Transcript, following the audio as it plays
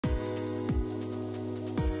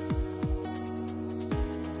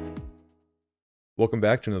Welcome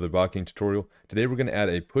back to another Bakin tutorial. Today we're going to add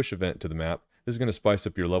a push event to the map. This is going to spice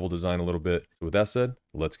up your level design a little bit. So with that said,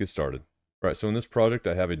 let's get started. Alright, so in this project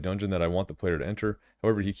I have a dungeon that I want the player to enter.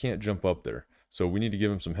 However, he can't jump up there. So we need to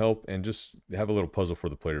give him some help and just have a little puzzle for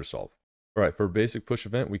the player to solve. Alright, for a basic push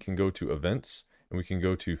event, we can go to Events and we can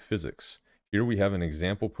go to Physics. Here we have an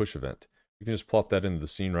example push event. You can just plop that into the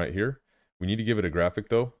scene right here. We need to give it a graphic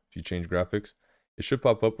though. If you change graphics, it should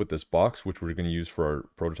pop up with this box, which we're going to use for our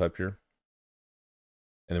prototype here.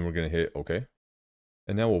 And then we're going to hit OK.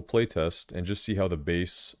 And now we'll play test and just see how the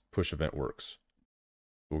base push event works.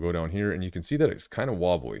 We'll go down here and you can see that it's kind of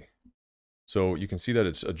wobbly. So you can see that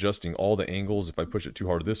it's adjusting all the angles. If I push it too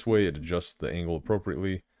hard this way, it adjusts the angle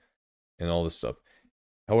appropriately and all this stuff.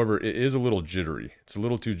 However, it is a little jittery. It's a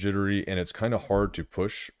little too jittery and it's kind of hard to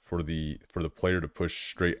push for the player to push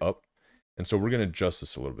straight up. And so we're going to adjust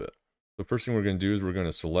this a little bit. The first thing we're going to do is we're going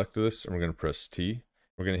to select this and we're going to press T.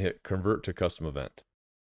 We're going to hit Convert to Custom Event.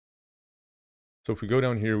 So if we go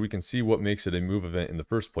down here, we can see what makes it a move event in the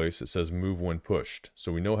first place. It says move when pushed.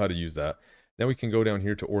 So we know how to use that. Now we can go down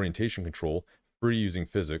here to orientation control, free using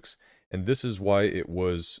physics. And this is why it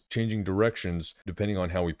was changing directions depending on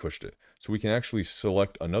how we pushed it. So we can actually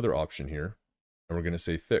select another option here and we're going to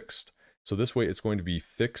say fixed. So this way it's going to be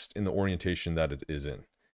fixed in the orientation that it is in.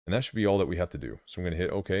 And that should be all that we have to do. So I'm going to hit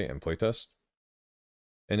OK and play test.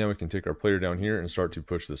 And now we can take our player down here and start to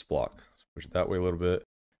push this block. So push it that way a little bit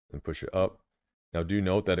and push it up. Now do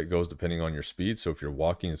note that it goes depending on your speed. So if you're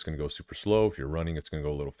walking, it's going to go super slow. If you're running, it's going to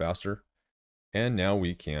go a little faster. And now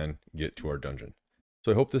we can get to our dungeon.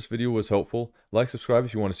 So I hope this video was helpful. Like, subscribe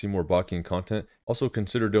if you want to see more Bakin content. Also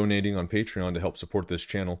consider donating on Patreon to help support this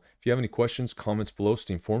channel. If you have any questions, comments below,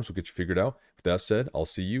 Steam forums will get you figured out. With that said, I'll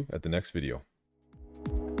see you at the next video.